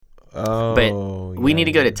But we need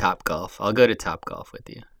to go to Topgolf. I'll go to Topgolf with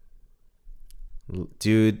you.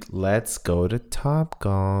 Dude, let's go to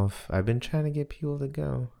Topgolf. I've been trying to get people to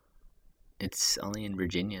go. It's only in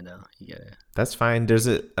Virginia though. You gotta. That's fine. There's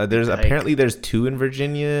apparently there's 2 in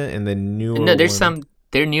Virginia and the newer. No, there's some.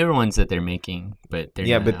 They're newer ones that they're making, but they're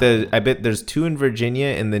not I bet there's 2 in Virginia,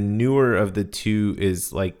 and the newer of the 2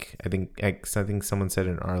 is like I think someone said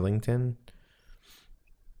in Arlington.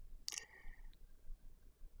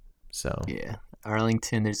 So yeah,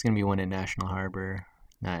 Arlington. There's gonna be one in National Harbor.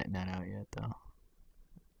 Not out yet though.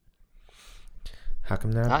 How come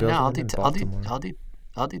not? No, I'll do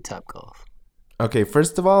Topgolf. Okay,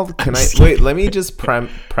 first of all, wait? Let me just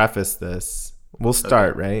preface this. We'll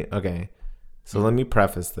start right. Okay, so let me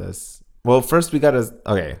preface this. Well, first we gotta.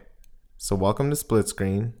 Okay, so welcome to Split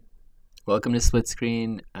Screen. Welcome to Split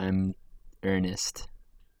Screen. I'm Ernest.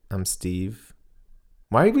 I'm Steve.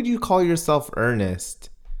 Why would you call yourself Ernest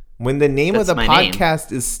when the name of the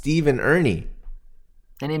podcast is Steve and Ernie?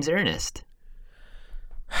 My name's Ernest.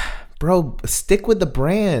 Bro, stick with the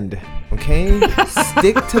brand, okay?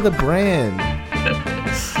 Stick to the brand.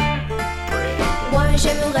 Moi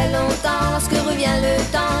j'aimerais longtemps lorsque revient le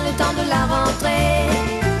temps de la rentrée.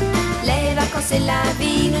 Les vacances et la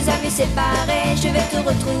vie nous avaient séparés, je vais te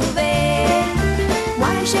retrouver.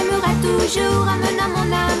 Moi j'aimerais toujours amener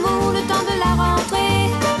mon amour le temps de la rentrée.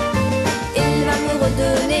 Il va me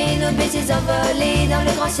redonner nos baisers envolés dans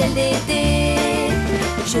le grand ciel d'été.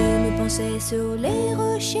 Je me pensais sur les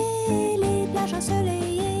rochers, les plages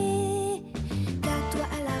ensoleillées, qu'à toi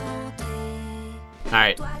à la rentrée.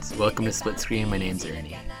 Alright, so welcome to Split Screen. My name's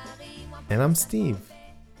Ernie. And I'm Steve.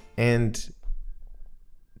 And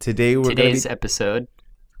today's episode.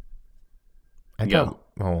 Oh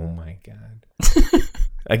my god.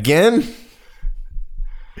 Again?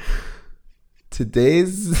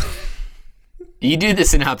 Today's... You do the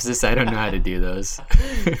synopsis. I don't know how to do those.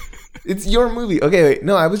 It's your movie. Okay, wait.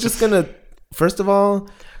 No, I was just going to... First of all...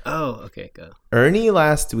 Oh, okay, go. Ernie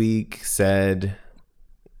last week said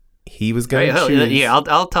he was going to choose... Yeah,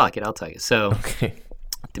 I'll talk it. So,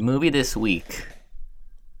 the movie this week,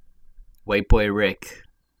 White Boy Rick,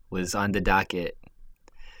 was on the docket.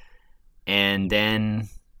 And then,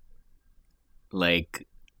 like,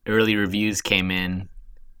 early reviews came in,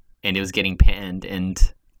 and it was getting panned. And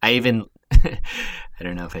I even... I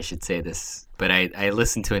don't know if I should say this, but I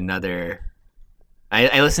listened to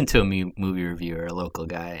I listened to a movie reviewer, a local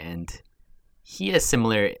guy, and he has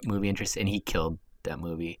similar movie interests, and he killed that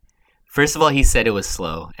movie. First of all, he said it was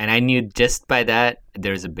slow, and I knew just by that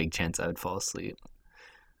there was a big chance I would fall asleep.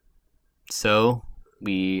 So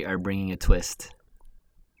we are bringing a twist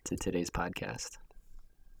to today's podcast.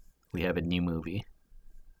 We have a new movie,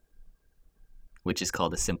 which is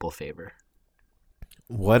called A Simple Favor.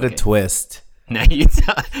 What a twist. Now you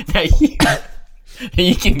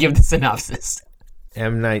can give the synopsis.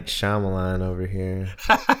 M. Night Shyamalan over here.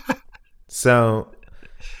 So,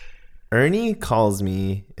 Ernie calls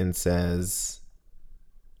me and says,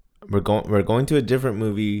 we're going to a different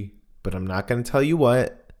movie, but I'm not going to tell you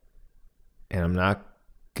what, and I'm not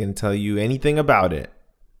going to tell you anything about it,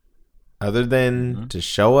 other than to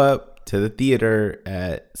show up to the theater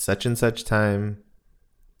at such and such time,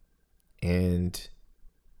 and...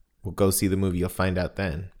 we'll go see the movie. You'll find out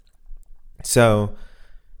then. So,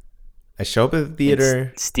 I show up at the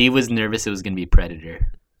theater. Steve was nervous it was going to be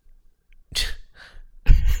Predator.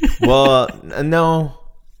 Well, no.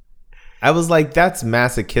 I was like, that's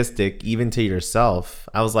masochistic, even to yourself.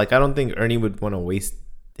 I was like, I don't think Ernie would want to waste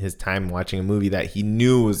his time watching a movie that he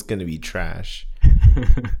knew was going to be trash.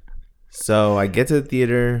 So, I get to the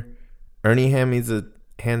theater. Ernie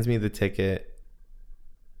hands me the ticket.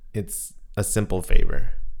 It's A Simple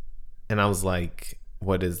Favor. And I was like,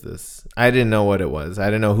 what is this? I didn't know what it was. I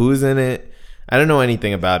didn't know who's in it. I don't know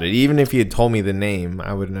anything about it. Even if he had told me the name,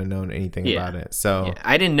 I wouldn't have known anything about it. So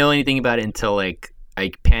I didn't know anything about it until like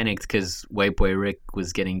I panicked because White Boy Rick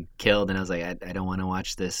was getting killed. And I was like, I don't want to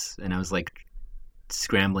watch this. And I was like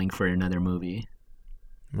scrambling for another movie.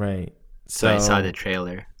 Right. So I saw the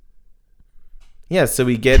trailer. Yeah. So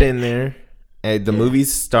we get in there. And the movie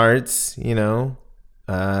starts, you know.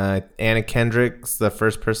 Anna Kendrick's the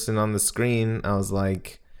first person on the screen. I was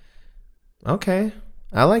like, okay,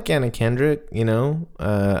 I like Anna Kendrick, you know.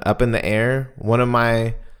 Up in the Air, one of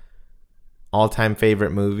my all-time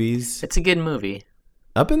favorite movies. It's a good movie.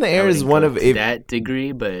 Up in the Air is one of that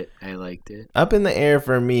degree, but I liked it. Up in the Air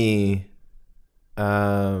for me,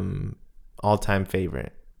 all-time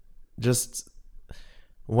favorite. Just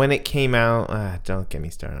when it came out, don't get me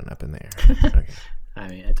started on Up in the Air. Okay. I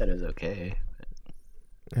mean, I thought it was okay.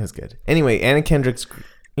 It was good. Anyway, Anna Kendrick's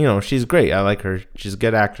you know, she's great. I like her. She's a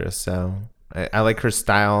good actress. So I like her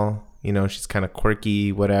style. You know, she's kind of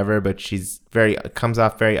quirky, whatever, but she's comes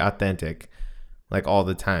off very authentic, like all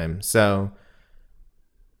the time. So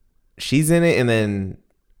she's in it, and then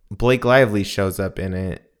Blake Lively shows up in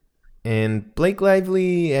it. And Blake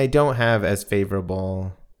Lively, I don't have as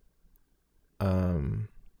favorable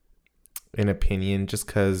an opinion, just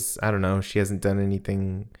because, I don't know, she hasn't done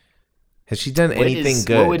anything. Has she done anything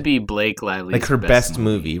good? What would be Blake Lively's like her best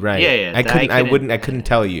movie, right? Yeah. I couldn't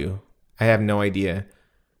tell you. I have no idea.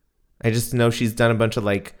 I just know she's done a bunch of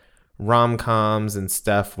like rom-coms and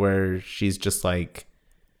stuff where she's just like,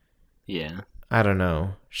 yeah, I don't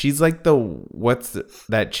know. She's like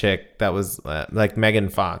that chick that was like Megan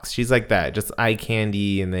Fox. She's like that, just eye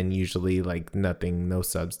candy, and then usually like nothing, no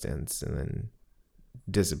substance, and then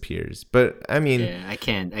disappears. But I mean, yeah, I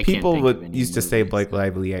can't. People used to say Blake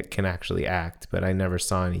Lively can actually act, but I never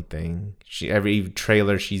saw anything. Every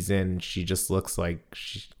trailer she's in, she just looks like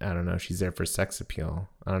I don't know. She's there for sex appeal.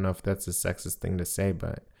 I don't know if that's a sexist thing to say,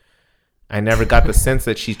 but I never got the sense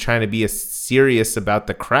that she's trying to be serious about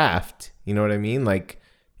the craft. You know what I mean? Like,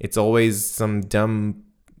 it's always some dumb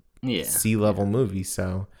C-level movie.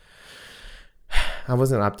 So I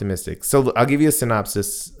wasn't optimistic. So I'll give you a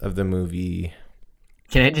synopsis of the movie.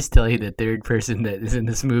 Can I just tell you the third person that is in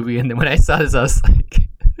this movie? And then when I saw this, I was like,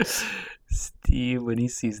 Steve, when he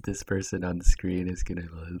sees this person on the screen, is going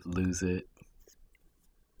to lose it.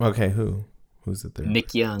 Okay, who's the third?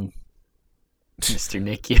 Nick Young. Mr.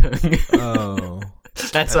 Nick Young. Oh.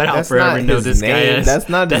 That's what I'll forever know this guy as. That's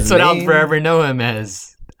not his name. That's what name. I'll forever know him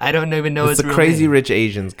as. I don't even know his real name. It's the Crazy Rich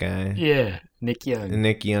Asians guy. Yeah, Nick Young.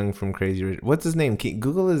 Nick Young from Crazy Rich. What's his name?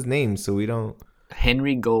 Google his name so we don't...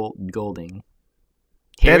 Henry Golding.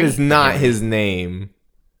 That is not his name.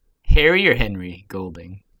 Harry or Henry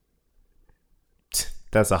Golding?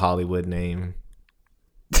 That's a Hollywood name.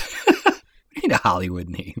 Ain't a Hollywood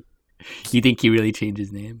name. You think he really changed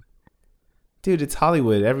his name? Dude, it's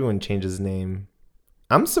Hollywood. Everyone changes his name.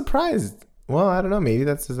 I'm surprised. Well, I don't know. Maybe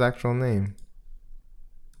that's his actual name.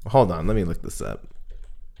 Hold on. Let me look this up.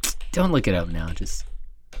 Don't look it up now. Just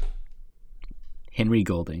Henry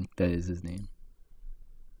Golding. That is his name.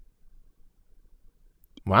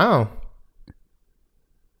 Wow.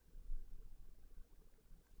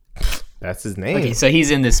 That's his name. Okay, so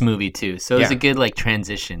he's in this movie too. So it's a good like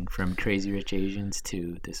transition from Crazy Rich Asians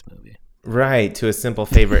to this movie. Right, to A Simple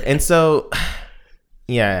Favor. And so,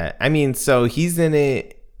 yeah, I mean, so he's in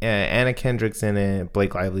it. Anna Kendrick's in it.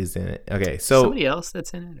 Blake Lively's in it. Okay, so somebody else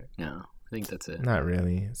that's in it? Or? No, I think that's it. Not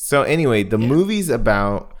really. So anyway, the movie's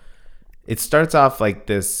about. It starts off like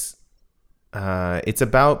this. It's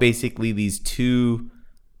about basically these two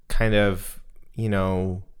kind of, you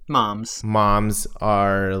know, moms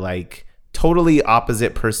are like totally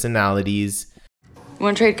opposite personalities. You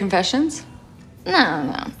want to trade confessions?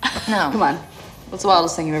 No. Come on. What's the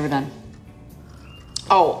wildest thing you've ever done?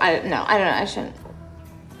 Oh, I don't know. I shouldn't.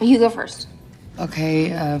 You go first. Okay,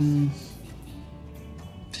 a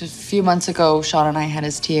few months ago, Sean and I had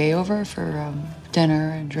his TA over for dinner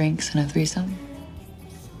and drinks and a threesome.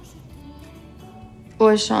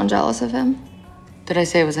 Was Sean jealous of him? Did I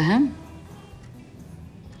say it was a him?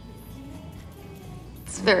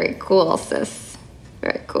 It's very cool, sis.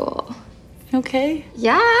 Very cool. Okay.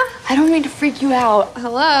 Yeah? I don't mean to freak you out.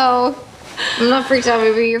 Hello? I'm not freaked out.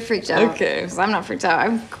 Maybe you're freaked out. Okay. 'Cause I'm not freaked out.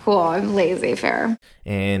 I'm cool. I'm lazy, fair.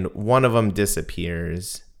 And one of them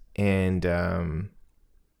disappears. And,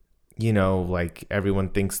 you know, like everyone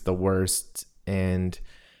thinks the worst. And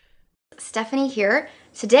Stephanie here.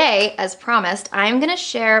 Today, as promised, I'm gonna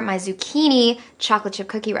share my zucchini chocolate chip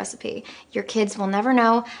cookie recipe. Your kids will never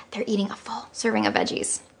know they're eating a full serving of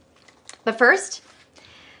veggies. But first,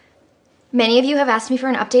 many of you have asked me for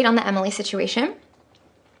an update on the Emily situation.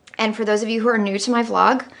 And for those of you who are new to my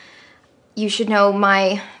vlog, you should know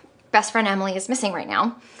my best friend Emily is missing right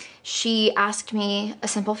now. She asked me a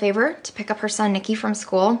simple favor to pick up her son Nicky from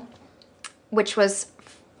school, which was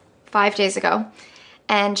 5 days ago,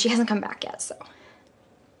 and she hasn't come back yet, so.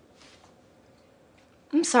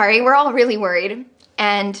 I'm sorry, we're all really worried,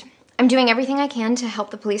 and I'm doing everything I can to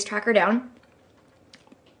help the police track her down.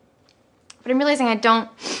 But I'm realizing I don't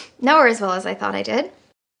know her as well as I thought I did.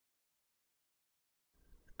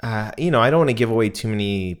 you know, I don't want to give away too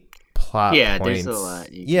many plot points. There's a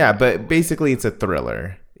lot. Yeah, but basically it's a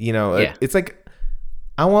thriller. You know, it's like,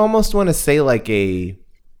 I almost want to say like a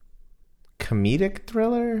comedic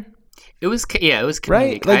thriller. It was comedic.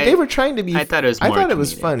 Right? Like they were trying to be. I thought it was more it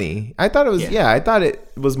was comedic. funny. I thought it was, I thought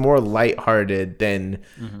it was more lighthearted than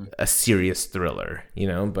a serious thriller, you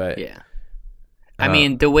know, but. Yeah. I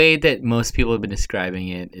mean, the way that most people have been describing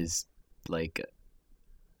it is like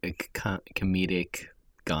a comedic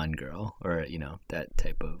Gone Girl, or that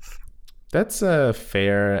type of. That's a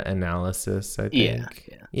fair analysis, I think.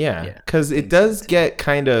 Yeah. Because it does get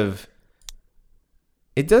kind of.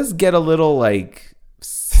 It does get a little like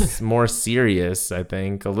more serious, I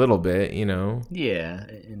think, a little bit, Yeah,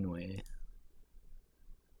 in a way.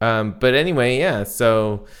 But anyway, yeah.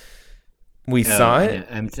 So we saw it.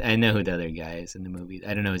 I know who the other guy is in the movie.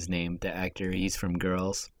 I don't know his name. The actor, he's from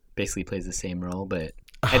Girls. Basically plays the same role, but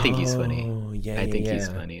I think he's funny. Yeah, I think he's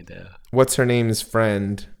funny though. What's her name's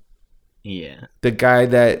friend? Yeah. The guy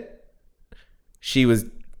that she was.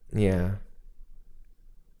 Yeah.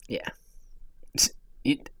 Yeah.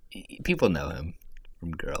 People know him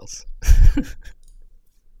from Girls.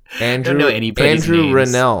 Andrew names.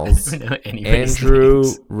 Rannells. I don't know anybody's Andrew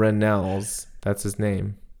names. Rannells. That's his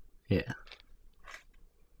name. Yeah.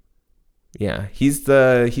 Yeah, he's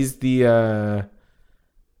the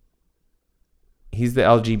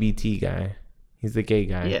LGBT guy. He's the gay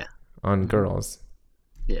guy. Yeah. On Girls.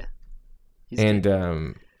 Yeah. And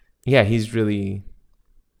yeah, he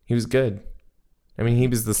was good. I mean, he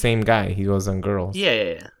was the same guy he was on Girls.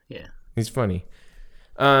 Yeah. He's funny.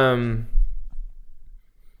 Yeah,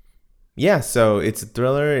 so it's a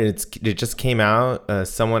thriller. It just came out.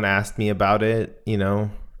 Someone asked me about it,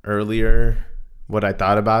 earlier, what I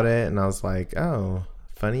thought about it, and I was like, "Oh,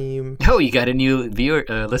 funny." Oh, you got a new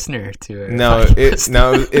listener to our No,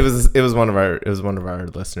 podcast. it was one of our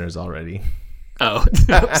listeners already. Oh.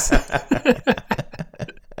 Oops.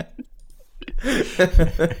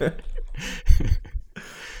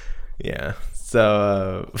 Yeah.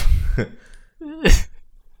 So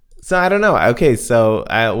so I don't know. Okay, so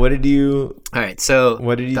what did you All right. So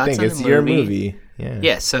think? on It's the your movie. Yeah.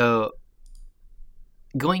 Yeah. So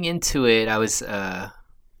going into it, I was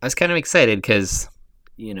kind of excited because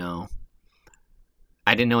I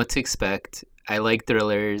didn't know what to expect. I like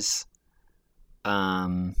thrillers.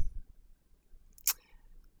 One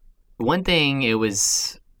thing, it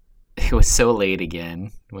was so late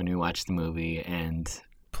again when we watched the movie, and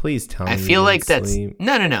Please tell me. I feel you like didn't that's sleep.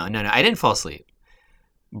 no. I didn't fall asleep,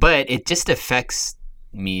 but it just affects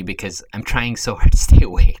me because I'm trying so hard to stay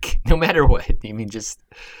awake, no matter what. I mean, just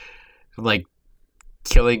like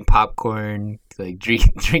killing popcorn, like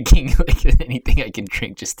drinking like anything I can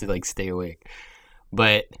drink just to like stay awake.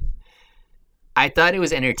 But I thought it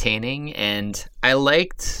was entertaining, and I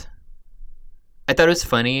thought it was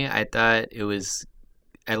funny. I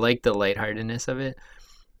liked the lightheartedness of it.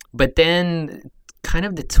 But then kind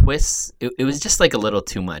of the twists, it was just like a little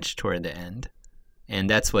too much toward the end. And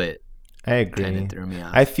that's what I agree. kind of threw me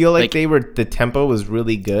off. I feel like the tempo was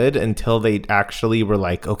really good until they actually were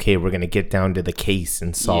like, okay, we're going to get down to the case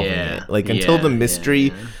and solving it. Like until the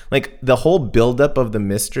mystery, like the whole buildup of the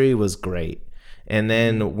mystery was great. And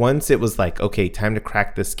then once it was like, okay, time to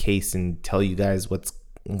crack this case and tell you guys what's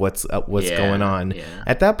going on. Yeah.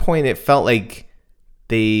 At that point, it felt like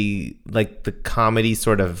the comedy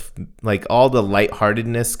sort of like all the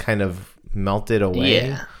lightheartedness kind of melted away.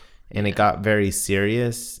 Yeah. And it got very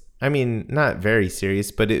serious. I mean, not very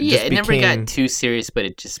serious, but it just it never got too serious, but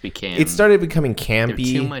it just became. It started becoming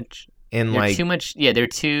campy. Too much. And like too much. Yeah, they're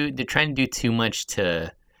trying to do too much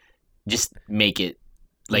to just make it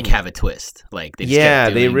like have a twist. Like they just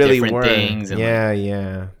kept doing they really different were. things. And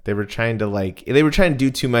Yeah. They were trying to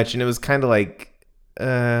do too much, and it was kind of like,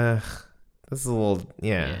 this is a little,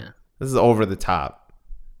 this is over the top.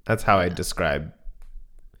 That's how I describe.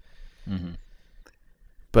 Mm-hmm.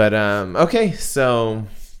 But okay, so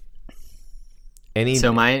I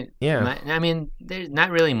mean, there's not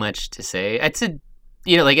really much to say. It's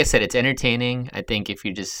like I said, it's entertaining. I think if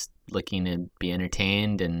you're just looking to be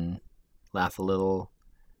entertained and laugh a little,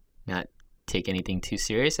 not take anything too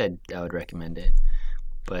serious, I would recommend it.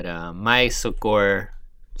 But my score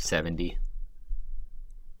 70,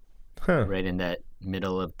 right in that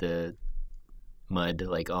middle of the mud,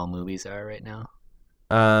 like all movies are right now.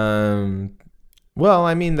 Well,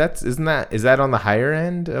 I mean, is that on the higher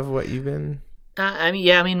end of what you've been?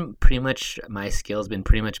 Pretty much my scale's been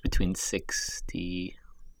pretty much between 60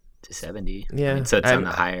 to 70. Yeah, so it's on the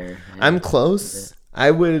higher end. I'm close.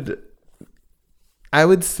 I would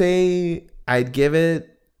say I'd give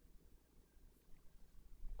it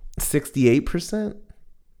 68%.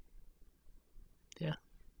 Yeah.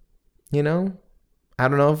 I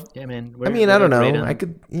don't know if, yeah, man. I don't know. I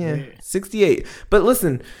could, 68. But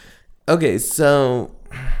listen, okay, so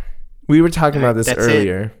we were talking about this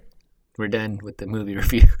earlier. We're done with the movie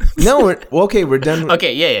review. No, we're done.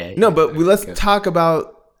 Okay, yeah. No, but let's talk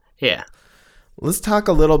about. Yeah. Let's talk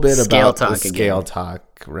a little bit Scale about talk the scale again.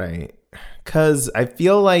 talk, right? Because I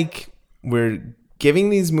feel like we're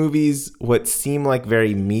giving these movies what seem like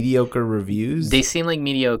very mediocre reviews. They seem like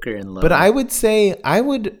mediocre and low. But I would say I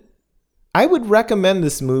would recommend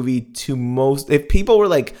this movie to most. If people were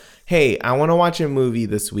like, "Hey, I want to watch a movie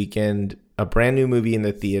this weekend, a brand new movie in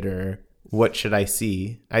the theater. What should I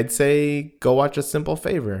see?" I'd say go watch A Simple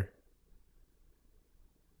Favor.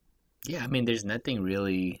 Yeah, I mean, there's nothing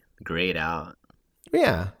really great out.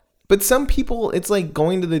 Yeah. But some people, it's like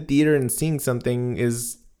going to the theater and seeing something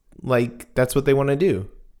is like, that's what they want to do.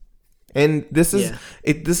 And this is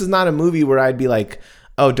this is not a movie where I'd be like,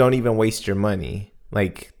 oh, don't even waste your money.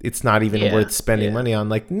 Like, it's not even worth spending money on.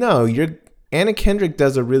 Like, no, Anna Kendrick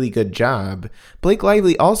does a really good job. Blake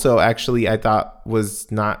Lively also, actually, I thought was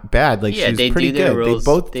not bad. Like, she was pretty good. Roles,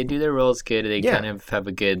 they do their roles good. They kind of have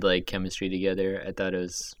a good, like, chemistry together. I thought it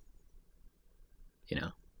was,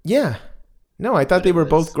 Yeah. No, I thought they were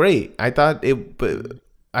both great. I thought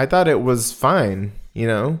it was fine,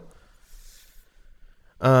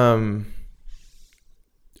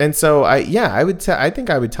 And so I think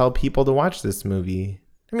I would tell people to watch this movie.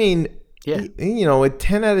 I mean, a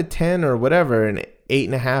 10 out of 10 or whatever, an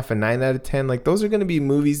 8.5, a 9 out of 10, like those are going to be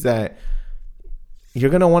movies that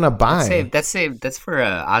you're going to want to buy. That's for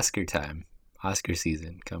Oscar time, Oscar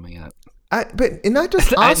season coming up. But not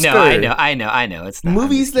just Oscar. I know. It's not,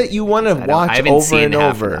 movies that you want to watch over and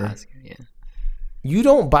over. You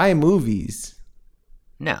don't buy movies.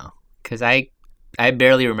 No, because I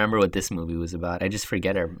barely remember what this movie was about. I just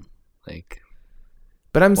forget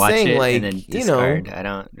But I'm saying, like, and then discard. I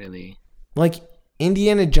don't really like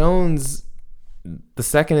Indiana Jones. The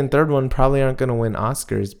second and third one probably aren't going to win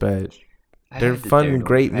Oscars, but they're fun,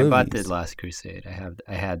 great movies. I bought The Last Crusade.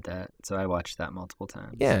 I had that, so I watched that multiple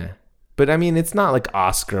times. Yeah. But I mean, it's not like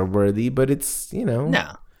Oscar worthy, but it's,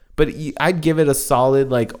 No. But I'd give it a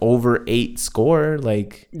solid, like, over 8 score.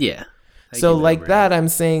 Like, yeah. So like that, I'm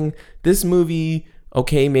saying this movie,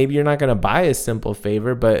 okay, maybe you're not going to buy A Simple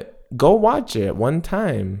Favor, but go watch it one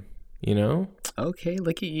time, Okay,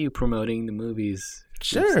 look at you promoting the movies.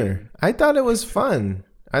 Sure. I thought it was fun.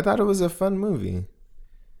 I thought it was a fun movie.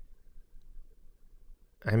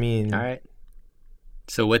 I mean. All right.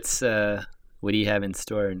 So what do you have in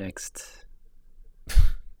store next?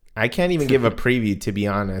 I can't even give a preview, to be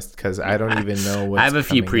honest, because I don't even know what's I have a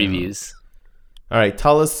few coming previews. out. All right,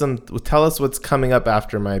 tell us what's coming up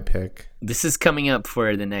after my pick. This is coming up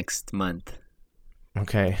for the next month.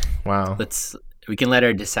 Okay. Wow. We can let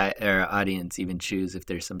our audience even choose if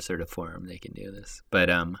there's some sort of forum they can do this. But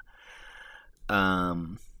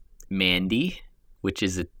Mandy, which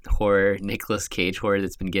is a horror, Nicolas Cage horror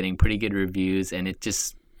that's been getting pretty good reviews, and it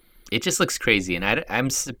just looks crazy. And I'm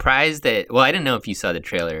surprised that, well, I didn't know if you saw the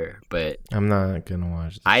trailer, but I'm not gonna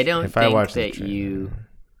watch this. I don't think that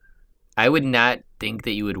I would not think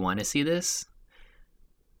that you would want to see this,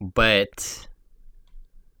 but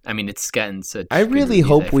I mean, it's gotten such. I really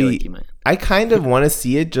hope I kind of want to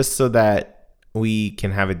see it just so that we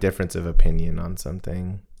can have a difference of opinion on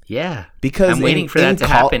something. Yeah, because I'm waiting for that to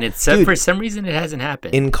happen. For some reason it hasn't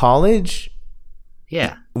happened. In college,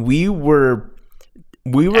 yeah, we were. I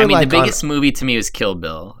mean, the biggest movie to me was Kill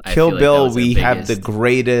Bill. Kill Bill, we have the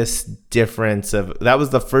greatest difference of. That was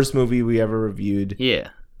the first movie we ever reviewed. Yeah.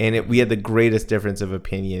 And we had the greatest difference of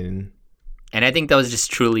opinion. And I think that was just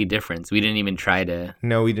truly different. We didn't even try to.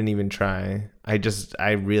 No, we didn't even try. I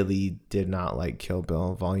really did not like Kill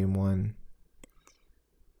Bill Volume 1.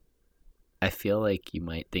 I feel like you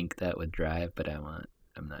might think that would drive, but I'm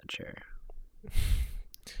not sure.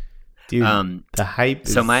 Dude, the hype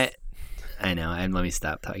is... I know, and let me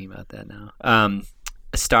stop talking about that now.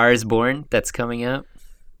 A Star is Born, that's coming up.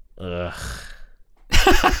 Ugh.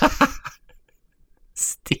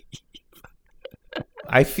 Steve.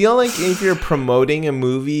 I feel like if you're promoting a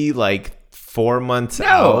movie like 4 months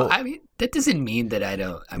out. No, I mean, that doesn't mean that I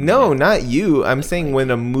don't. Not you. I'm saying when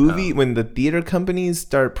a movie, when the theater companies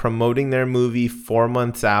start promoting their movie 4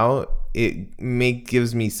 months out, it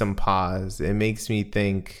gives me some pause. It makes me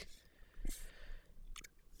think.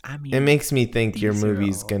 I mean, it makes me think your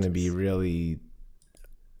movie's going to be really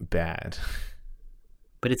bad.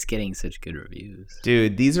 But it's getting such good reviews.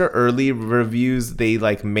 Dude, these are early reviews. They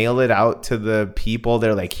like mail it out to the people.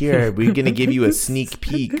 They're like, here, we're going to give you a sneak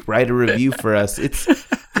peek. Write a review for us.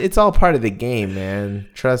 It's all part of the game, man.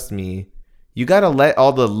 Trust me. You got to let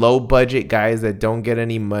all the low budget guys that don't get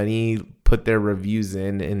any money put their reviews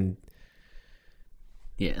in. And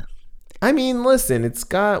yeah. I mean, listen, it's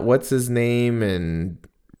got what's his name, and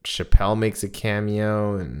Chappelle makes a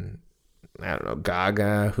cameo, and I don't know,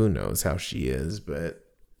 Gaga. Who knows how she is, but.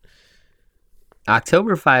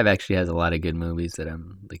 October 5 actually has a lot of good movies that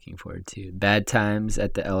I'm looking forward to. Bad Times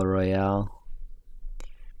at the El Royale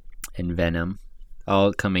and Venom.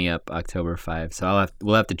 all coming up October 5. So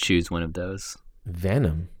we'll have to choose one of those.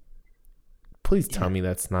 Venom. Please tell me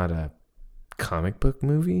that's not a comic book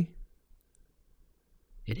movie.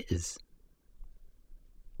 It is.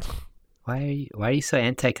 Why are you so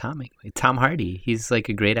anti-comic? Tom Hardy, he's like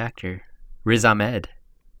a great actor. Riz Ahmed.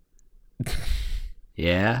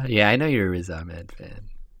 Yeah, I know you're a Riz Ahmed fan.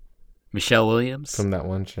 Michelle Williams From that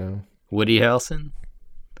one show. Woody Harrelson.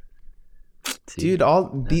 See, Dude, all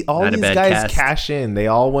these guys cast. cash in. They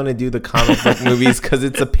all want to do the comic book movies because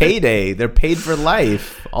it's a payday. They're paid for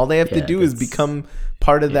life. All they have to do is become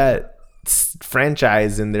part of that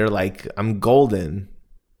franchise, and they're like, I'm golden.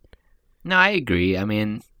 No, I agree. I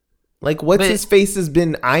mean, like, what's his face has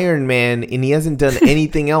been Iron Man, and he hasn't done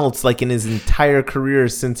anything else like in his entire career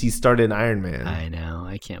since he started Iron Man. I know.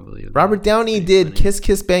 I can't believe it. Robert Downey did Kiss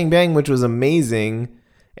Kiss Bang Bang, which was amazing,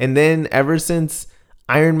 and then ever since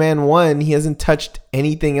Iron Man 1, he hasn't touched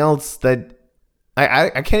anything else that I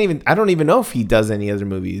don't even know if he does any other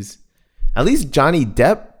movies. At least Johnny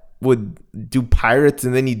Depp would do Pirates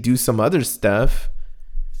and then he'd do some other stuff.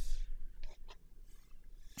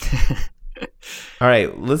 All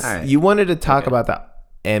right, you wanted to talk about the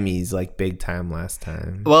Emmys like big time last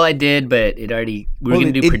time. Well, I did, but we were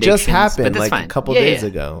going to do predictions. It just happened like fine. a couple days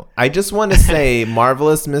ago. I just want to say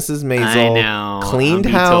Marvelous Mrs. Maisel I know. cleaned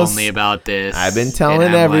house. Told me about this. I've been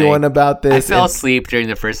telling everyone about this. I fell asleep during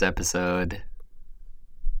the first episode.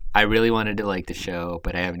 I really wanted to like the show,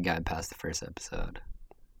 but I haven't gotten past the first episode.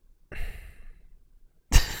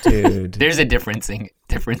 Dude. There's a difference in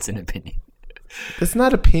opinion. That's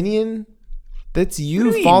not opinion. That's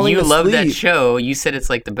you falling asleep. You love that show. You said it's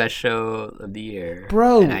like the best show of the year.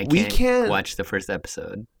 Bro, and we can't watch the first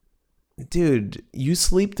episode. Dude, you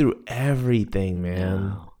sleep through everything, man.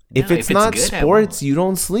 No. If it's not good, sports, you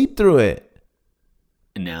don't sleep through it.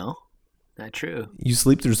 No, not true. You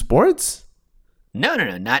sleep through sports? No,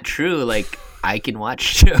 not true. Like, I can watch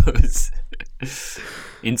shows.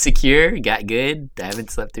 Insecure, got good. I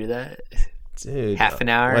haven't slept through that. Dude, half an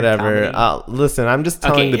hour. Whatever. Listen, I'm just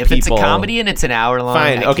telling the people. If it's a comedy and it's an hour long.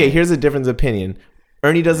 Fine. Okay, here's a difference of opinion.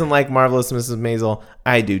 Ernie doesn't like Marvelous Mrs. Maisel.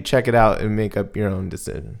 I do. Check it out and make up your own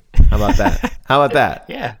decision. How about that?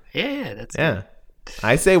 Yeah. That's good.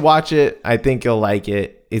 I say watch it. I think you'll like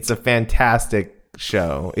it. It's a fantastic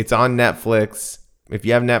show. It's on Netflix. If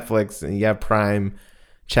you have Netflix and you have Prime,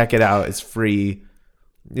 check it out. It's free.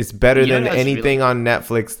 It's better than anything on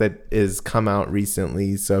Netflix that is come out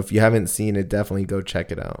recently. So if you haven't seen it, definitely go check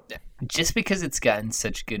it out. Just because it's gotten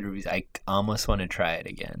such good reviews, I almost want to try it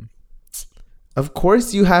again. Of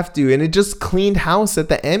course you have to. And it just cleaned house at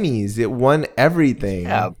the Emmys. It won everything.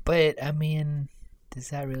 Yeah, but I mean, does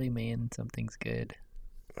that really mean something's good?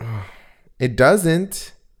 It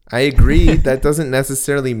doesn't. I agree. That doesn't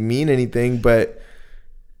necessarily mean anything, but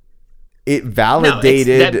it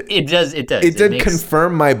validated. No, it does. It did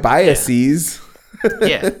confirm my biases.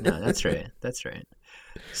 Yeah, no, that's right.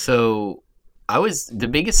 So the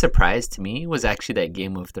biggest surprise to me was actually that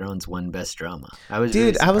Game of Thrones won Best Drama. I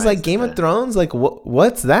was like, Game of Thrones? Like,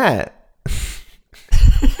 what's that?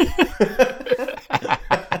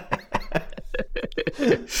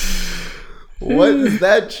 What is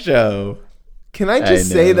that show? Can I just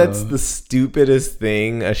say that's the stupidest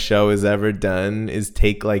thing a show has ever done is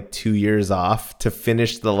take like 2 years off to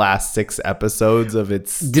finish the last 6 episodes of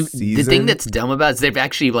its season? The thing that's dumb about it is they've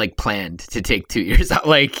actually like planned to take 2 years out.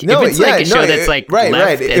 Like, if it's like a show that's like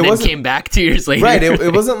left and then came back 2 years later. Right.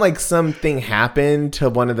 It wasn't like something happened to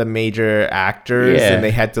one of the major actors and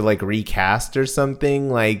they had to like recast or something.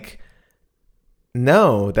 Like,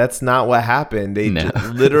 no, that's not what happened. They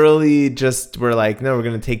literally just were like, no, we're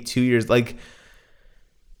going to take 2 years. Like,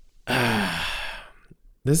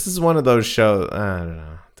 this is one of those shows. I don't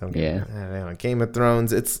know. Game of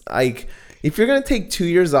Thrones. It's like if you're gonna take 2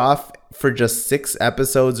 years off for just 6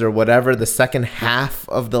 episodes or whatever, the second half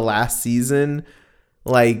of the last season,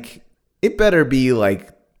 like it better be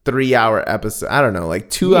like 3-hour episode. I don't know, like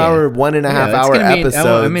 2 hour, 1.5 hour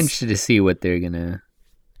episodes. I'm interested to see what they're gonna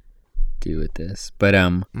do with this, but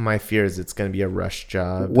my fear is it's going to be a rush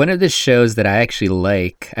job. One of the shows that I actually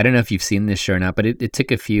like, I don't know if you've seen this show or not, but it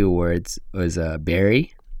took a few awards, was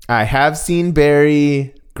Barry. I have seen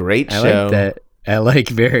Barry. Great show. I like that. I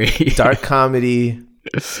like Barry. Dark comedy.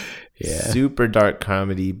 Yeah, super dark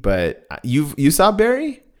comedy. But you saw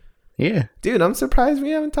Barry? Yeah, dude, I'm surprised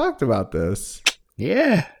we haven't talked about this.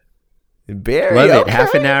 Yeah, Barry, love it.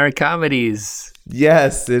 Half an hour comedies.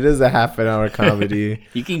 Yes, it is a half an hour comedy.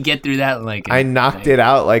 You can get through that like I knocked it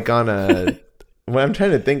out like on a when I'm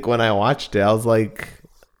trying to think when I watched it. I was like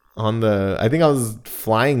I think I was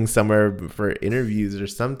flying somewhere for interviews or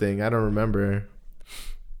something. I don't remember.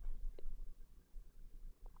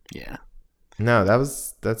 Yeah. No,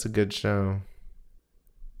 that's a good show.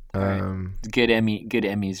 Right. Good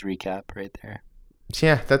Emmys recap right there.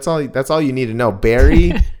 Yeah, that's all you need to know.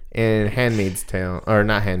 Barry and Handmaid's Tale, or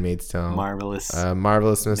not Handmaid's Tale. Marvelous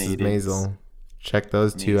Mrs. Maisel. Check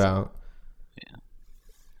those two out. Yeah.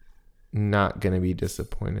 Not gonna be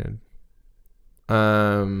disappointed.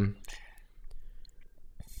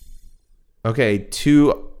 Okay,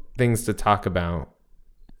 2 things to talk about.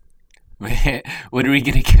 What are we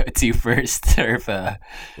gonna go to first?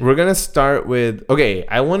 We're gonna start with. Okay,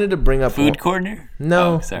 I wanted to bring up food corner.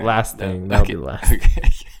 No, sorry. Last thing. That'll be last.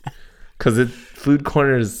 Okay. Because food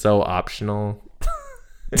corner is so optional.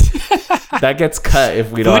 That gets cut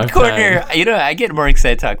if we don't. Food corner. Time. You know, I get more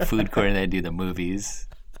excited to talk food corner than I do the movies.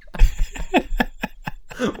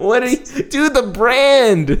 What do you do? The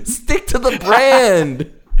brand. Stick to the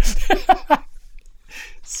brand.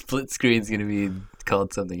 Split Screen's gonna be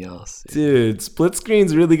called something else. Dude, Split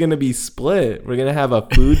Screen's really gonna be split. We're gonna have a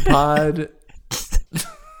food pod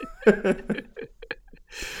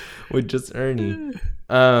with just Ernie.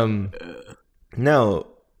 No,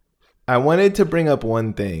 I wanted to bring up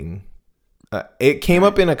one thing. It came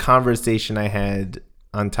up in a conversation I had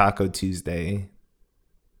on Taco Tuesday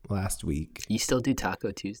last week. You still do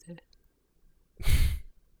Taco Tuesday?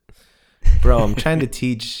 Bro, I'm trying to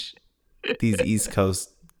teach these East Coast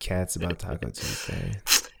cats about Taco Tuesday.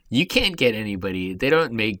 You can't get anybody. They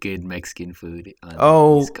don't make good Mexican food on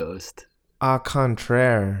the East Coast. Au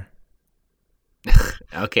contraire.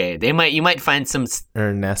 Okay, you might find some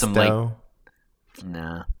Ernesto.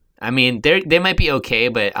 Nah. I mean, they might be okay,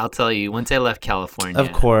 but I'll tell you, once I left California.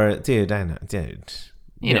 Of course, dude, I know, dude.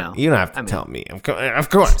 You know, you don't have to tell me. Of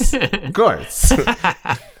course. Of course.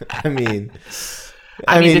 I mean,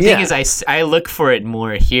 the thing is, I look for it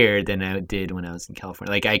more here than I did when I was in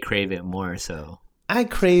California. Like, I crave it more, so. I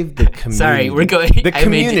crave the community. Sorry, we're going. The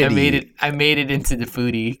community. I made it into the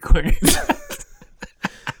foodie corner.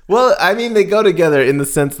 Well, I mean, they go together in the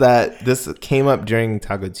sense that this came up during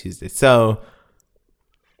Taco Tuesday. So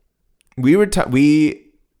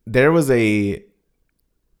there was a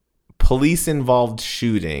police-involved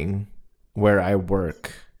shooting where I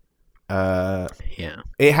work. Yeah.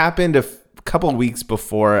 It happened a couple of weeks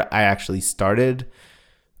before I actually started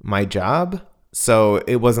my job, so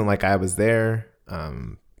it wasn't like I was there.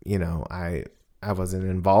 I wasn't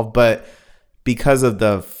involved, but because of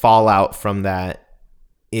the fallout from that,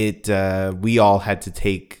 we all had to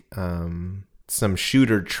take some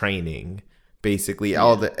shooter training. Basically,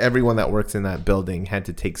 everyone that works in that building had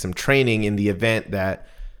to take some training in the event that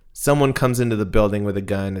someone comes into the building with a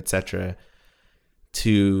gun, etc.,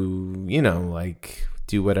 to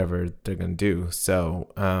do whatever they're gonna do.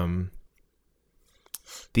 So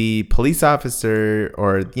the police officer,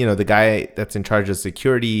 or the guy that's in charge of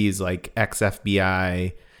security, is like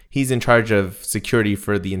ex-FBI. He's in charge of security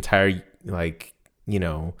for the entire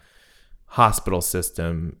hospital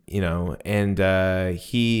system, and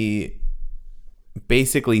he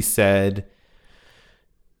basically said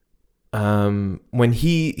when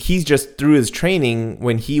he's just through his training,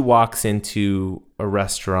 when he walks into a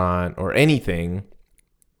restaurant or anything,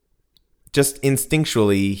 just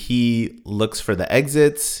instinctually he looks for the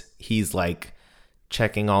exits. He's like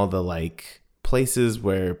checking all the places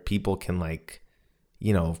where people can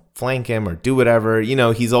flank him or do whatever.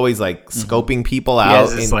 He's always scoping people out. He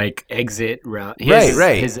has his exit route.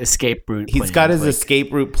 Right. His escape route. He's got his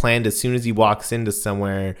escape route planned. As soon as he walks into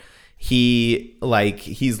somewhere,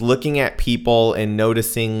 he's looking at people and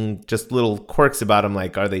noticing just little quirks about them.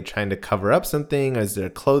 Are they trying to cover up something? Is their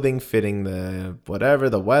clothing fitting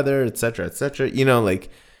the weather, etc., etc.?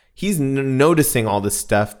 He's noticing all this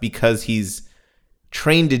stuff because he's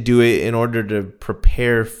trained to do it in order to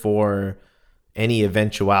prepare for any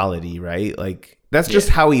eventuality, right? That's just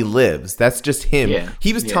how he lives. That's just him. Yeah.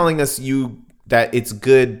 He was telling us that it's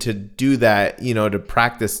good to do that, to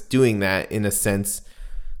practice doing that in a sense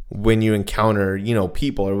when you encounter,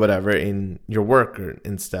 people or whatever in your work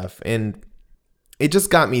and stuff. And it just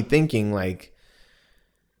got me thinking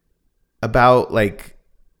about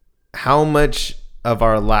how much of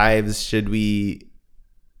our lives should we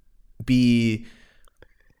be,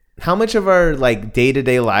 how much of our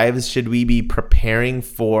day-to-day lives should we be preparing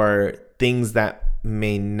for things that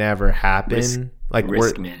may never happen?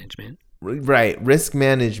 Risk management. Right. Risk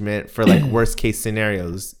management for worst case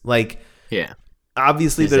scenarios. Yeah.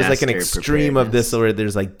 Obviously there's an extreme of this where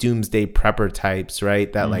there's doomsday prepper types,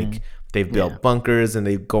 right? That they've built bunkers and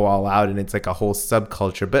they go all out and it's a whole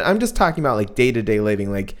subculture. But I'm just talking about day-to-day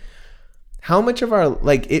living. How much of our,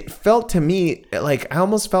 it felt to me, I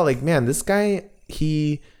almost felt man, this guy,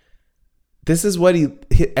 he this is what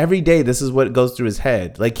every day, this is what goes through his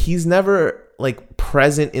head. Like, he's never like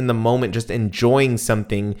present in the moment, just enjoying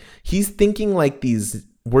something. He's thinking like these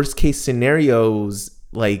worst case scenarios,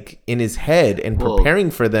 like in his head, and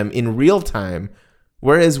preparing for them in real time.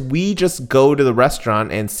 Whereas we just go to the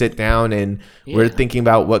restaurant and sit down and we're thinking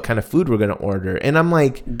about what kind of food we're going to order. And I'm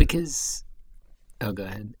like, because, oh, go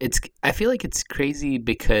ahead. I feel like it's crazy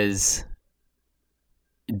because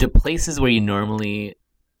the places where you normally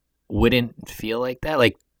wouldn't feel like that,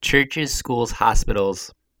 like churches, schools,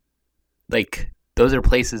 hospitals, like those are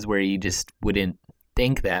places where you just wouldn't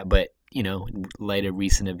think that, but you know, in light of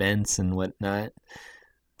recent events and whatnot,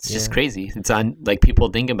 it's just crazy. It's on, like, people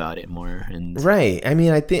think about it more. And right. I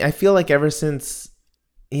mean, I feel like ever since,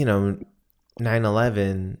 you know,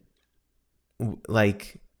 9/11,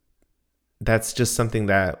 like that's just something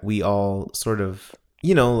that we all sort of,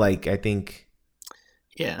 you know, like, I think.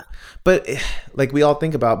 Yeah. But like we all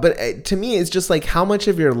think about, but to me, it's just like how much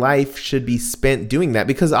of your life should be spent doing that?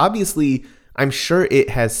 Because obviously I'm sure it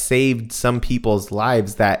has saved some people's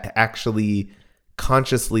lives that actually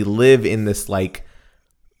consciously live in this like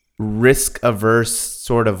risk averse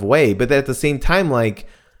sort of way. But at the same time, like,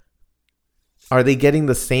 are they getting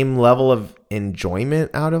the same level of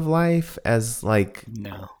enjoyment out of life as like?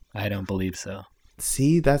 No, I don't believe so.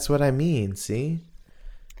 See, that's what I mean. See,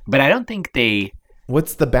 but I don't think they.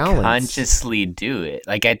 What's the balance? Consciously do it.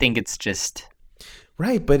 Like, I think it's just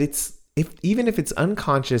right, but even if it's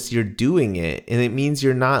unconscious, you're doing it, and it means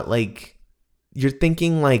you're not like you're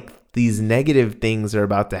thinking like these negative things are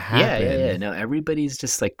about to happen. Yeah. No, everybody's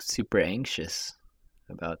just like super anxious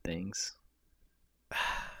about things.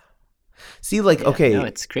 See, like, okay, no,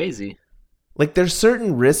 it's crazy. Like, there's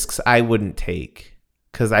certain risks I wouldn't take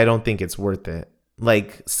because I don't think it's worth it.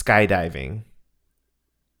 Like skydiving.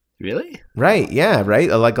 Really? Right. Yeah. Right.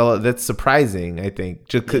 Like, that's surprising, I think.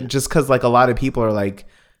 Just because, like, a lot of people are like,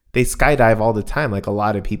 they skydive all the time. Like, a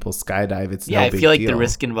lot of people skydive. It's no big deal. I feel like the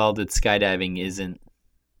risk involved with skydiving isn't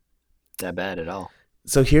that bad at all.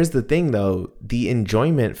 So here's the thing, though. The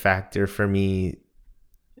enjoyment factor for me.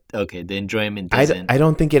 Okay, the enjoyment doesn't. I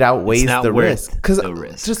don't think it outweighs the risk. Because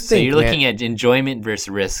just think, you're looking at enjoyment versus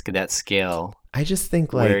risk, that scale. I just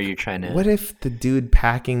think, like, where you're trying to. What if the dude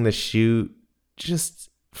packing the chute just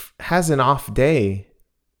has an off day,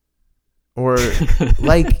 or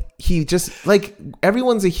like he just, like,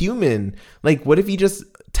 everyone's a human, like, what if he just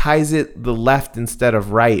ties it the left instead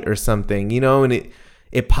of right or something, you know, and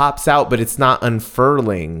it pops out but it's not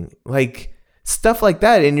unfurling, like stuff like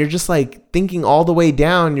that, and you're just like thinking all the way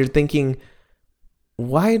down, you're thinking,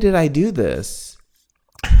 why did I do this?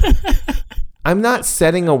 I'm not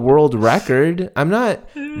setting a world record. I'm not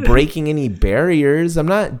breaking any barriers. I'm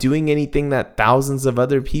not doing anything that thousands of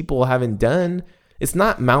other people haven't done. It's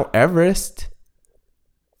not Mount Everest.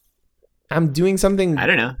 I'm doing something. I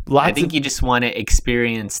don't know. I think you just want to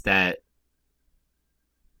experience that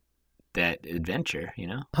adventure, you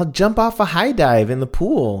know? I'll jump off a high dive in the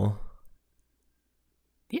pool.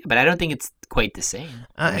 Yeah, but I don't think it's quite the same.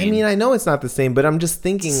 I mean, I know it's not the same, but I'm just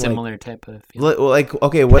thinking similar like, type of feeling. Like,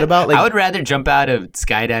 okay, what about like? I would rather jump out of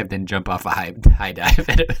skydive than jump off a high dive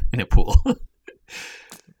in a pool.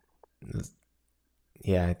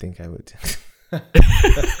 Yeah, I think I would.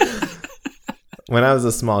 When I was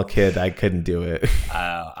a small kid, I couldn't do it.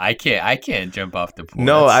 I can't jump off the pool.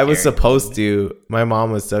 No, I was supposed to. My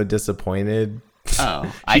mom was so disappointed.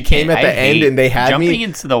 Oh, I came at the end and they had jumping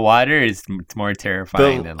into the water is more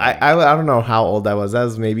terrifying than like, I don't know how old I was. I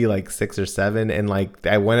was maybe like 6 or 7, and like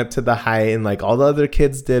I went up to the height, and like all the other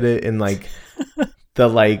kids did it, and like the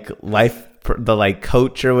like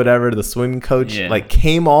coach or whatever, the swim coach, like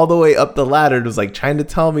came all the way up the ladder and was like trying to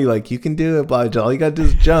tell me like, you can do it, blah, blah, all you gotta do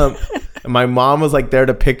is jump. And my mom was like there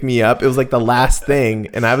to pick me up. It was like the last thing,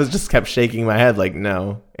 and I was just kept shaking my head like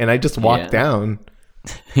no, and I just walked down.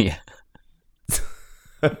 Yeah.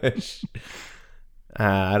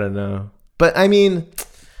 I don't know, but I mean,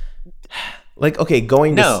 like, okay,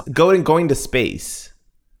 going to space.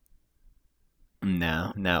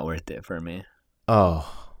 No, not worth it for me. Oh,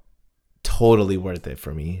 totally worth it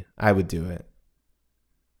for me. I would do it.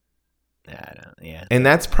 I don't. Yeah, and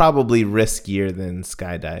that's probably riskier than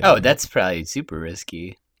skydiving. Oh, that's probably super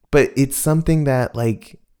risky. But it's something that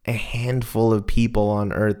like a handful of people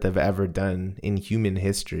on Earth have ever done in human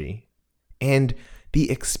history, and the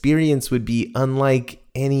experience would be unlike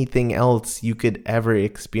anything else you could ever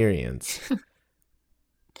experience.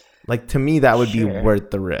 Like, to me, that would be worth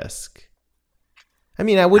the risk. I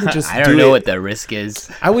mean, I wouldn't just I don't know what the risk is.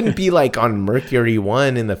 I wouldn't be like on Mercury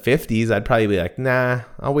 1 in the 50s. I'd probably be like, nah,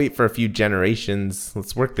 I'll wait for a few generations.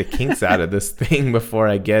 Let's work the kinks out of this thing before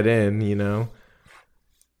I get in, you know?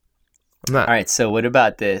 I'm not. All right, so what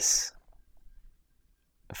about this?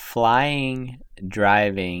 Flying,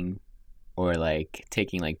 driving, or like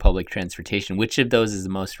taking like public transportation. Which of those is the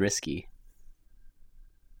most risky?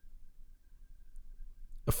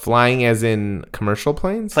 Flying as in commercial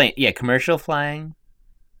planes? Commercial flying.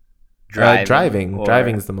 Driving. or-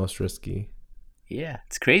 Driving is the most risky. Yeah,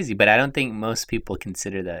 it's crazy, but I don't think most people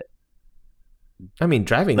consider that. I mean,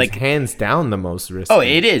 driving Like- is hands down the most risky. Oh,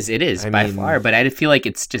 it is I by mean- far. But I feel like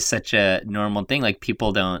it's just such a normal thing. Like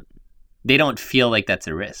people don't feel like that's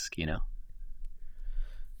a risk, you know?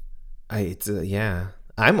 Yeah.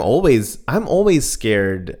 I'm always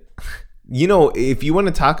scared. You know, if you want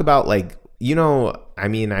to talk about like, you know, I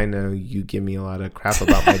mean, I know you give me a lot of crap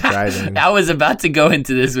about my driving. I was about to go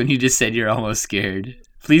into this when you just said you're almost scared.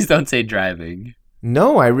 Please don't say driving.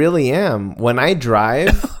 No, I really am. When I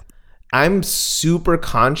drive, I'm super You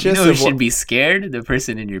conscious know who of should be scared? The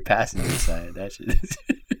person in your passenger side. That should.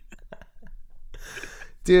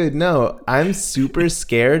 Dude, no, I'm super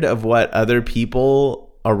scared of what other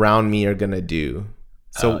people around me are going to do.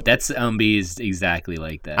 So that's is exactly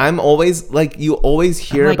like that. I'm always like, you always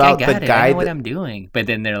hear I'm like, about I the got it. guy I know what that, I'm doing, but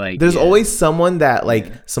then they're like, there's yeah. always someone that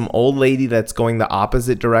like some old lady that's going the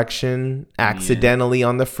opposite direction accidentally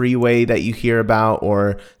on the freeway that you hear about,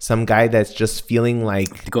 or some guy that's just feeling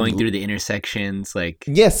like going through the intersections, like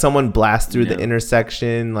yes, someone blasts through the No.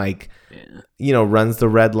 intersection, like yeah. you know, runs the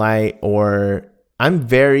red light. Or I'm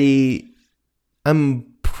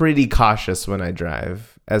pretty cautious when I drive.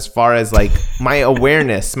 As far as like my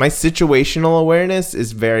awareness, my situational awareness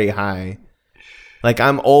is very high. Like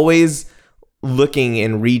I'm always looking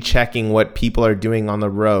and rechecking what people are doing on the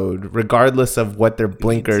road, regardless of what their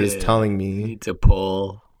blinker is telling You me. need to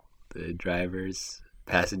pull the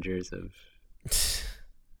passengers of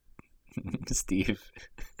Steve.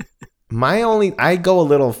 I go a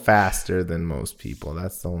little faster than most people.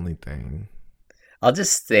 That's the only thing. I'll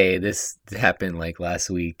just say this happened like last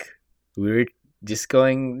week. We were just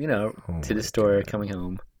going, you know, to the store, coming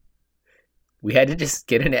home. We had to just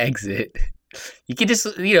get an exit. You could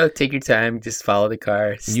just, you know, take your time, just follow the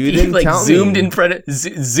car. Steve, didn't like tell zoomed me.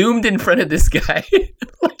 zoomed in front of this guy,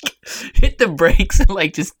 like hit the brakes and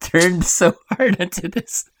like just turned so hard into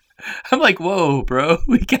this. I'm like, whoa, bro,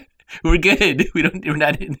 we're good. We're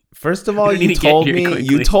not in. First of all, We don't need you to get told here me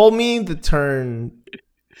quickly. the turn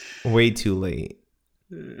way too late.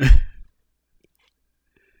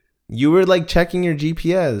 You were like checking your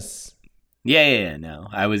GPS. Yeah, no,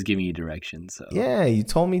 I was giving you directions, so Yeah, you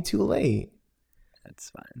told me too late. that's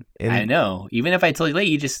fine. And I know. Even if I told you late,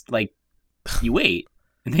 you just like you wait,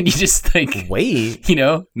 and then you just like wait. you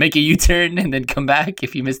know, make a U-turn and then come back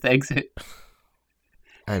if you miss the exit.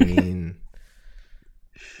 I mean,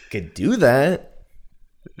 could do that.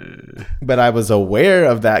 But I was aware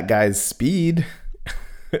of that guy's speed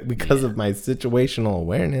because of my situational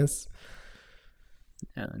awareness,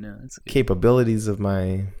 No, that's good. capabilities of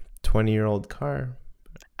my 20-year-old car.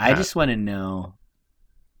 I just want to know: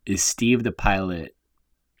 is Steve the pilot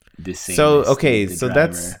the same? So as okay, Steve the so driver?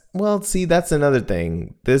 that's well, see, that's another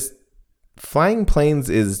thing. This flying planes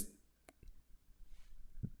it's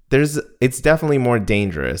definitely more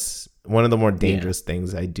dangerous. One of the more dangerous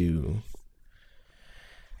things I do.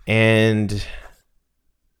 And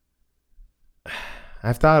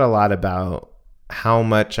I've thought a lot about how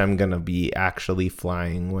much I'm going to be actually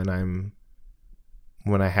flying when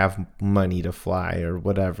I have money to fly or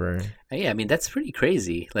whatever. Yeah, I mean that's pretty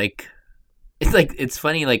crazy. Like it's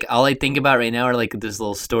funny. Like all I think about right now are like those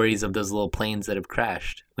little stories of those little planes that have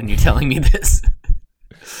crashed. When you're telling me this,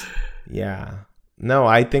 Yeah. No,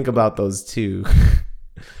 I think about those too.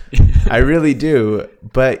 I really do.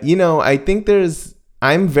 But, you know, I think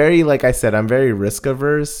I'm very, like I said, I'm very risk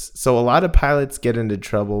averse. So a lot of pilots get into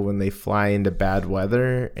trouble when they fly into bad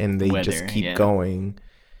weather and they just keep going.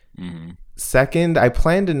 Mm-hmm. Second, I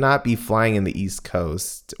plan to not be flying in the East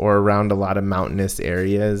Coast or around a lot of mountainous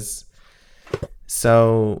areas.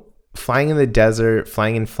 So flying in the desert,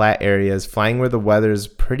 flying in flat areas, flying where the weather's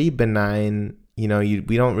pretty benign. You know,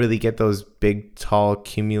 we don't really get those big, tall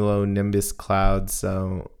cumulonimbus clouds.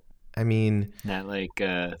 So, I mean, not like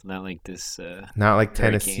this. not like hurricane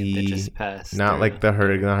Tennessee, that just passed, not or- like the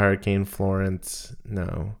Hurricane Florence.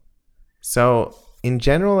 No. So, in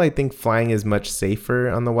general, I think flying is much safer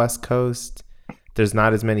on the West Coast. There's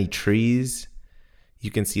not as many trees. You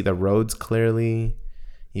can see the roads clearly.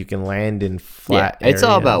 You can land in flat areas. It's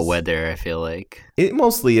all about weather, I feel like. It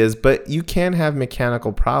mostly is, but you can have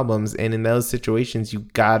mechanical problems, and in those situations, you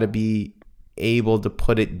gotta be able to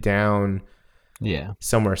put it down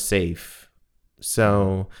somewhere safe.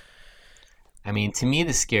 So, I mean, to me,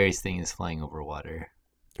 the scariest thing is flying over water.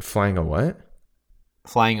 flying a what?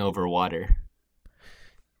 flying over water.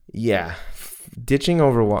 Yeah, ditching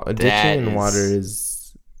in water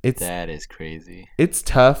is that is crazy. It's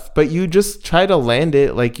tough, but you just try to land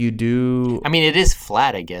it like you do. I mean, it is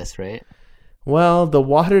flat, I guess, right? Well, the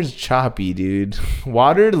water's choppy, dude.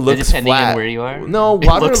 Water looks depending flat. on where you are. No, It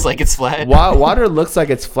water looks like it's flat. Water looks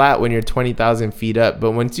like it's flat when you're 20,000 feet up,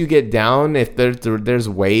 but once you get down, if there's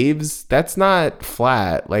waves, that's not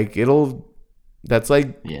flat. Like that's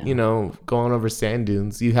like going over sand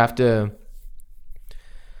dunes. You have to.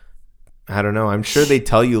 I don't know. I'm sure they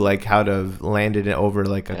tell you like how to land it over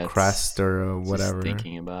like a crust or whatever. Just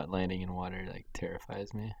thinking about landing in water like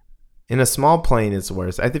terrifies me. In a small plane, it's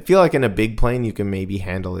worse. I feel like in a big plane, you can maybe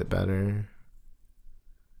handle it better.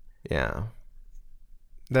 Yeah.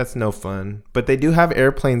 That's no fun. But they do have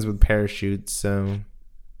airplanes with parachutes, so...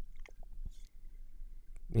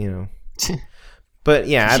 But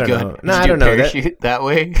yeah, I don't know. No, I don't know. Parachute that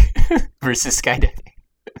way versus skydiving.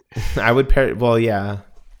 I would Well, yeah.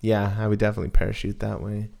 Yeah, I would definitely parachute that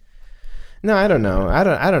way. No, I don't know. I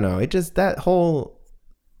don't know. It just that whole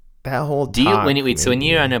do you when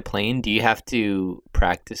you're on a plane, do you have to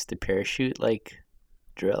practice the parachute like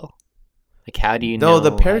drill? Like how do you know? No,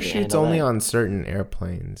 the parachute's only on certain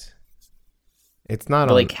airplanes. It's not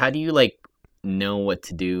but like how do you like know what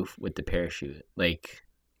to do with the parachute? Like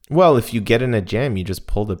well, if you get in a jam, you just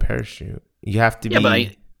pull the parachute. You have to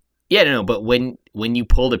but when you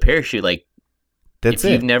pull the parachute, like if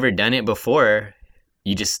you've never done it before,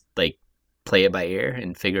 you just like play it by ear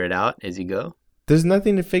and figure it out as you go. There's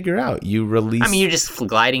nothing to figure out. You release. I mean, you're just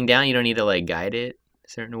gliding down. You don't need to like guide it a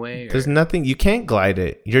certain way. There's nothing. You can't glide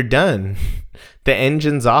it. You're done. The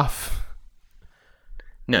engine's off.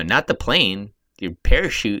 No, not the plane. Your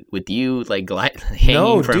parachute with you like hanging from it.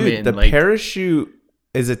 No, dude. The parachute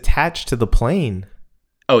is attached to the plane.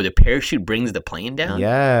 Oh, the parachute brings the plane down?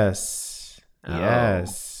 Yes. Oh.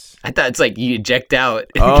 Yes. I thought it's like you eject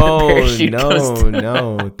out. And oh, the parachute goes down.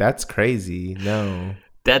 No. That's crazy. No.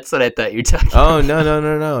 That's what I thought you were talking about. Oh,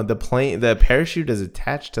 no. The parachute is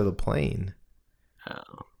attached to the plane.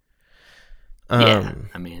 Oh. Yeah.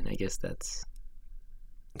 I mean, I guess that's...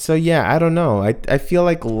 So, yeah, I don't know. I feel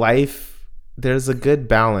like life, there's a good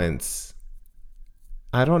balance.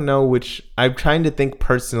 I don't know which... I'm trying to think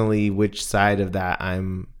personally which side of that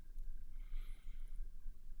I'm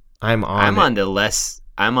on.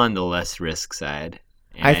 I'm on the less risk side.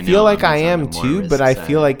 I feel like I am too, but I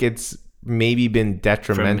feel like it's maybe been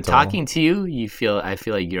detrimental. From talking to you, I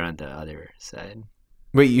feel like you're on the other side.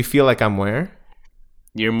 Wait, you feel like I'm where?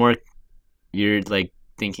 You're like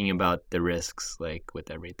thinking about the risks, like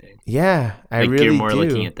with everything. Yeah, I really do. You're more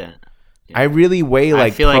looking at that. Yeah. I really weigh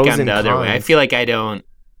like. I feel like I'm the other way. I feel like I don't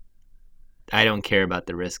care about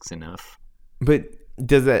the risks enough. But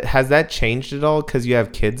has that changed at all? Because you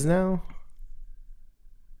have kids now.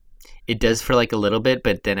 It does for like a little bit,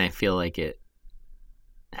 but then I feel like it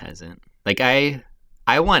hasn't. Like I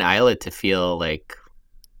want Isla to feel like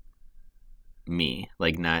me,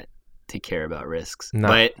 like not to care about risks.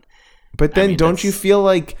 But then don't you feel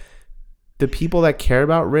like the people that care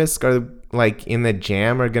about risk are like in the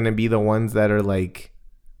jam are going to be the ones that are like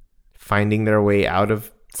finding their way out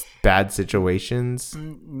of bad situations?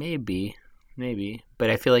 Maybe.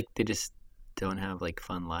 But I feel like they just don't have like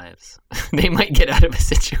fun lives. They might get out of a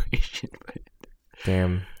situation. But...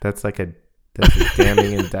 Damn, that's a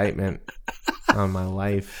damning indictment on my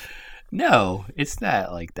life. No, it's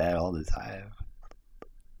not like that all the time.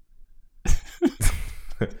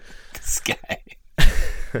 This guy.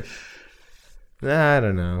 I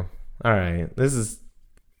don't know. All right,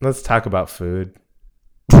 let's talk about food.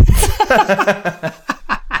 All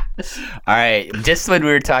right, just when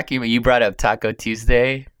we were talking about, you brought up Taco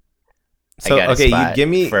Tuesday. So okay, you give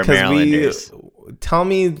me because tell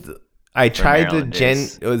me. I tried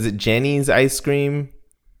was it Jenny's ice cream?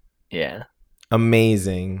 Yeah,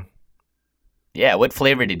 amazing. Yeah, what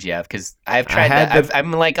flavor did you have? Because I've tried that.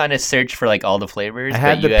 I'm like on a search for like all the flavors. I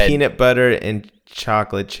had the peanut butter and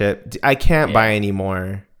chocolate chip. I can't buy any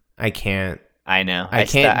more. I can't. I know. I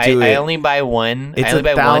can't do it. I only buy one. I only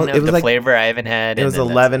buy one of the flavor I haven't had. It was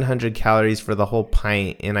 1,100 calories for the whole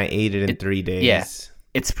pint, and I ate it in 3 days. Yeah,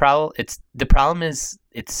 the problem is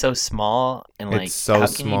it's so small, and like it's so how can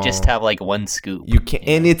small. You just have like one scoop? You can,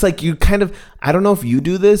 and it's like you kind of. I don't know if you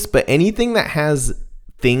do this, but anything that has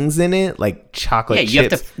things in it like chocolate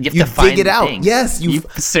chips, you have to find dig it out. Things. Yes, you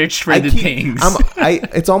search for the things.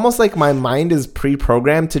 It's almost like my mind is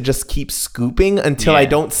pre-programmed to just keep scooping until I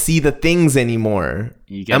don't see the things anymore.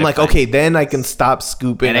 I'm like, okay, then I can stop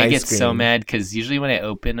scooping. And I get so mad because usually when I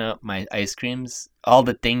open up my ice creams, all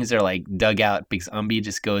the things are like dug out because Umbi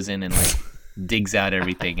just goes in and like digs out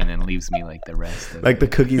everything and then leaves me like the rest of Like the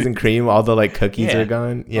cookies and cream, all the like cookies are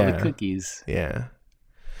gone. all the cookies. Yeah.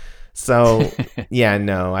 So yeah,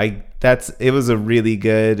 no, it was a really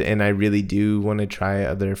good, and I really do want to try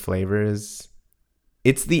other flavors.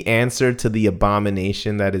 It's the answer to the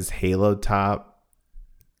abomination that is Halo Top.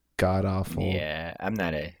 God awful. Yeah,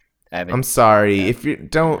 I'm sorry. If you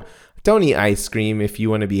don't eat ice cream if you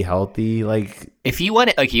want to be healthy. Like if you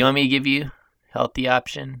want it, okay, you want me to give you healthy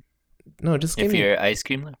option? No, just give if me you're ice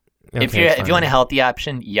cream. Okay, if you want a healthy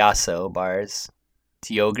option, Yasso bars. It's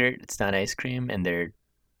yogurt. It's not ice cream, and they're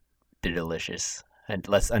delicious. And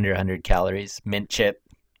less under 100 calories. Mint chip,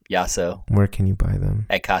 Yasso. Where can you buy them?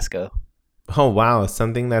 At Costco. Oh wow,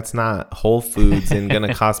 something that's not Whole Foods and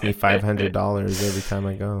gonna cost me $500 every time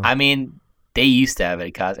I go. I mean, they used to have it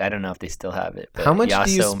at Costco. I don't know if they still have it. But how much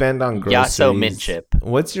do you spend on groceries? Yasso mint chip.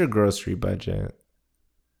 What's your grocery budget?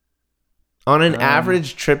 On an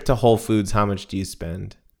average trip to Whole Foods, how much do you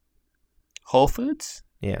spend? Whole Foods?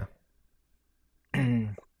 Yeah.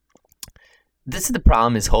 This is the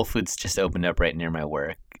problem is Whole Foods just opened up right near my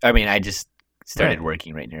work. I mean, I just started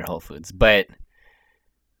working right near Whole Foods. But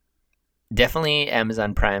definitely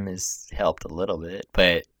Amazon Prime has helped a little bit.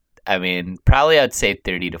 But, I mean, probably I'd say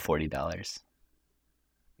 $30 to $40.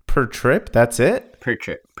 Per trip? That's it? Per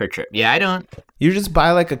trip. Yeah, I don't. You just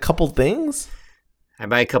buy like a couple things? I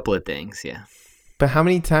buy a couple of things, yeah. But how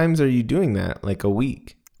many times are you doing that? Like a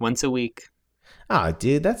week? Once a week. Oh,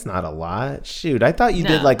 dude, that's not a lot. Shoot, I thought you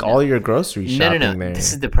did like all your grocery shopping No. there.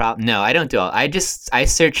 This is the problem. No, I don't do all. I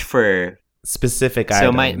search for specific items.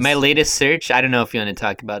 So my latest search, I don't know if you want to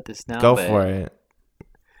talk about this now. Go for it.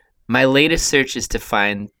 My latest search is to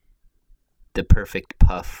find the perfect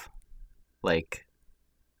puff. Like,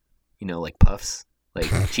 like puffs.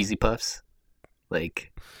 Like cheesy puffs.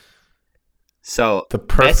 Like, so the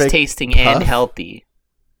perfect best tasting puff? And healthy.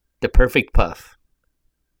 The perfect puff.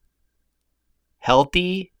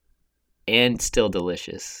 Healthy and still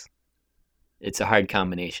delicious. It's a hard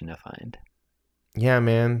combination to find. Yeah,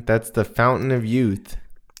 man. That's the fountain of youth.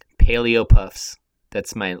 Paleo puffs.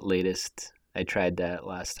 That's my latest. I tried that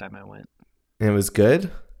last time I went. And it was good?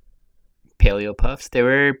 Paleo puffs. They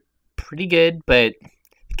were pretty good, but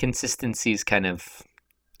consistency is kind of...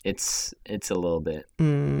 It's a little bit...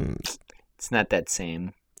 It's not that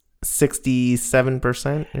same. 67%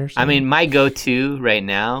 or something? I mean, my go-to right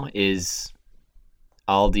now is...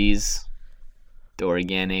 Aldi's, the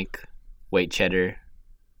organic white cheddar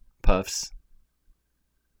puffs.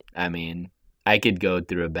 I mean, I could go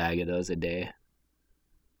through a bag of those a day.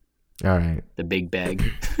 All right. The big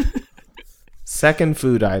bag. Second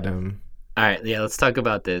food item. All right, yeah, let's talk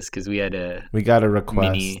about this because we got a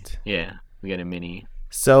request. We got a mini.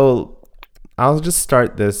 So I'll just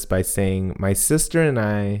start this by saying my sister and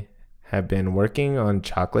I have been working on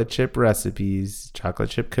chocolate chip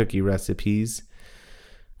cookie recipes.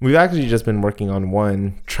 We've actually just been working on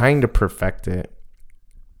one, trying to perfect it.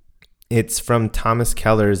 It's from Thomas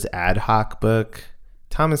Keller's Ad Hoc book.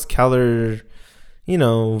 Thomas Keller,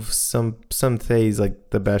 some say he's like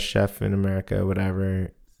the best chef in America,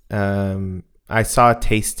 whatever. I saw a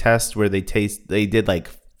taste test where they did like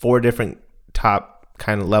 4 different top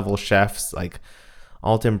kind of level chefs, like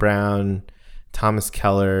Alton Brown, Thomas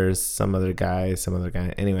Keller, some other guy.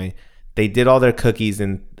 Anyway, they did all their cookies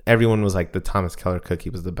and everyone was like the Thomas Keller cookie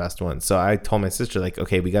was the best one. So I told my sister, like,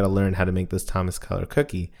 okay, we got to learn how to make this Thomas Keller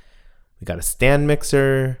cookie. We got a stand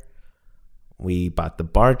mixer. We bought the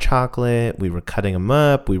bar chocolate. We were cutting them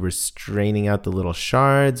up. We were straining out the little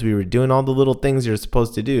shards. We were doing all the little things you're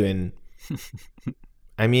supposed to do. And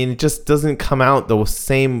I mean, it just doesn't come out the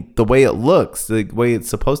way it looks, the way it's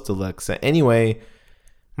supposed to look. So anyway,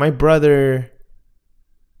 my brother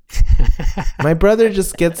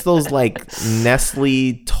just gets those like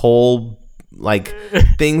Nestle Toll like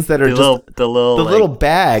things that are the little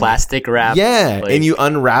bag plastic wrap. Yeah, like, and you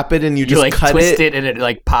unwrap it and you just like cut twist it and it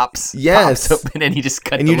like pops. Yes, pops open and you just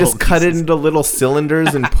cut. And you just cut it into little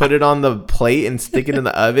cylinders and put it on the plate and stick it in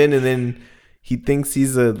the oven. And then he thinks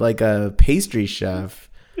he's a pastry chef.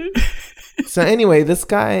 So anyway, this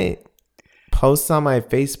guy posts on my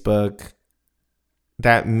Facebook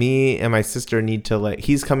that me and my sister need to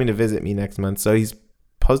he's coming to visit me next month. So he's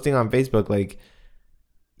posting on Facebook like,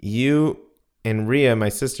 you and Rhea, my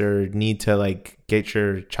sister, need to get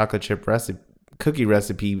your chocolate chip cookie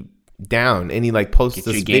recipe down. And he posts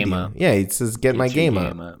this video. Up. Yeah, he says, get my game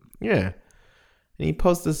up. Yeah. And he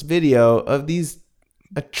posts this video of these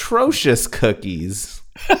atrocious cookies.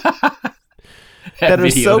 That are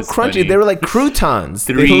so crunchy. Funny. They were like croutons.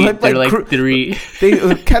 Three. They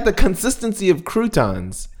had the consistency of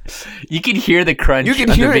croutons. You can hear the crunch. You can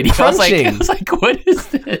on hear the it video. crunching. I was like, what is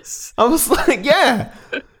this? I was like, yeah.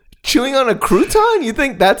 Chewing on a crouton? You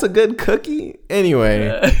think that's a good cookie?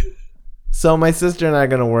 Anyway. So my sister and I are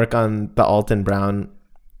going to work on the Alton Brown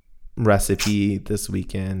recipe this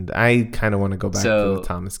weekend. I kind of want to go back to the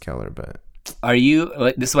Thomas Keller, but... Are you...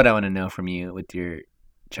 This is what I want to know from you with your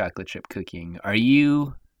chocolate chip cooking. Are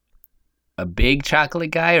you a big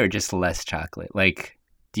chocolate guy or just less chocolate? Like,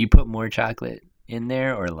 do you put more chocolate in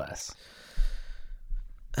there or less?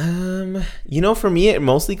 For me, it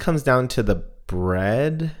mostly comes down to the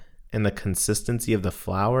bread and the consistency of the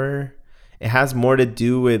flour. It has more to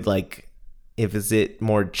do with like, is it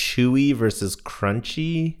more chewy versus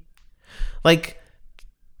crunchy? Like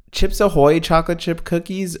Chips Ahoy chocolate chip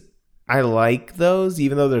cookies, I like those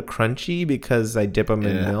even though they're crunchy because I dip them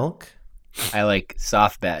in milk. I like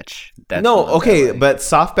soft batch. But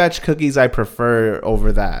soft batch cookies I prefer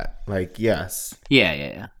over that. Like, yes.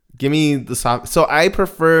 Yeah. Give me the soft. So I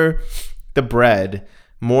prefer the bread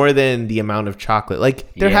more than the amount of chocolate.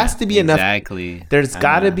 Like, there has to be enough. Exactly. There's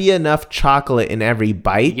got to be enough chocolate in every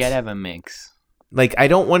bite. You gotta have a mix. Like, I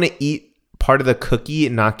don't want to eat part of the cookie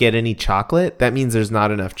and not get any chocolate. That means there's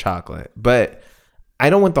not enough chocolate. But I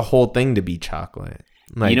don't want the whole thing to be chocolate.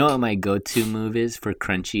 Like, you know what my go-to move is for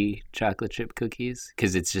crunchy chocolate chip cookies?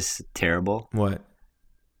 Because it's just terrible. What?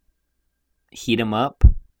 Heat them up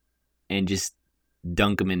and just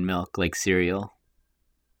dunk them in milk like cereal.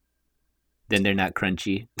 Then they're not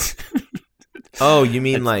crunchy. Oh, you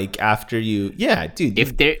mean like after you... Yeah, dude.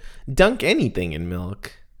 If they're... Dunk anything in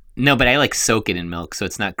milk. No, but I like soak it in milk so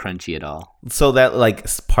it's not crunchy at all. So that like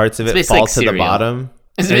parts of it fall to the bottom?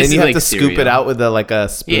 And then you have to scoop it out with a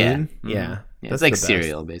spoon? Yeah. Yeah, it's like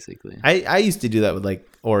cereal, basically. I used to do that with like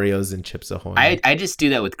Oreos and Chips Ahoy. I just do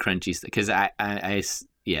that with crunchy stuff because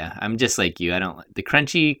I'm just like you. I don't the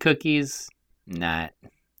crunchy cookies. They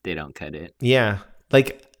don't cut it. Yeah,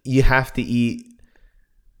 like you have to eat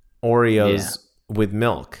Oreos with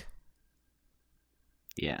milk.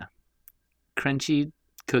 Yeah, crunchy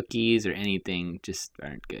cookies or anything just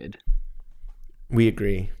aren't good. We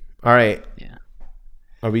agree. All right. Yeah.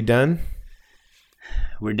 Are we done?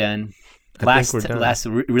 We're done. I think we're done. Last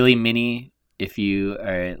really mini, if you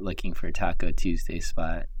are looking for a Taco Tuesday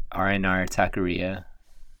spot, R&R Taqueria,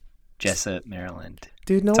 Jessup, Maryland.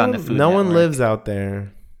 Dude, no one lives out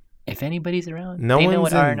there. If anybody's around, no they one's know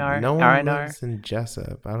what R&R. No one R&R. lives in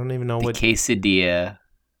Jessup. I don't even know what quesadilla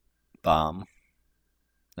bomb.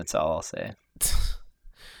 That's all I'll say.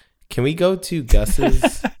 Can we go to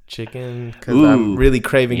Gus's Chicken? Because I'm really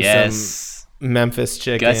craving some Memphis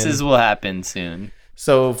chicken. Gus's will happen soon.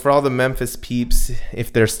 So for all the Memphis peeps,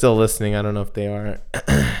 if they're still listening, I don't know if they are.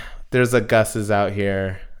 There's a Gus's out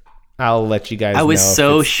here. I'll let you guys know. I was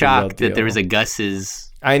so shocked that there was a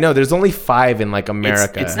Gus's. I know. There's only 5 in like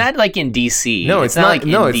America. It's not like in DC. No, it's not like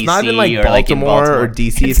it's not in like Baltimore or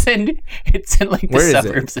DC. It's in like the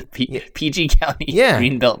suburbs of PG County,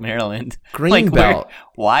 Greenbelt, Maryland. Greenbelt.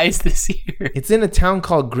 Why is this here? It's in a town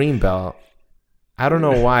called Greenbelt. I don't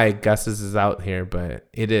know why Gus's is out here, but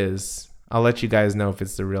it is. I'll let you guys know if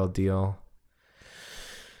it's the real deal.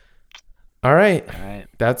 All right.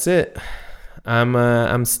 That's it.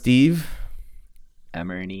 I'm Steve. I'm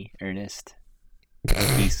Ernest.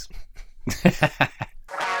 Peace.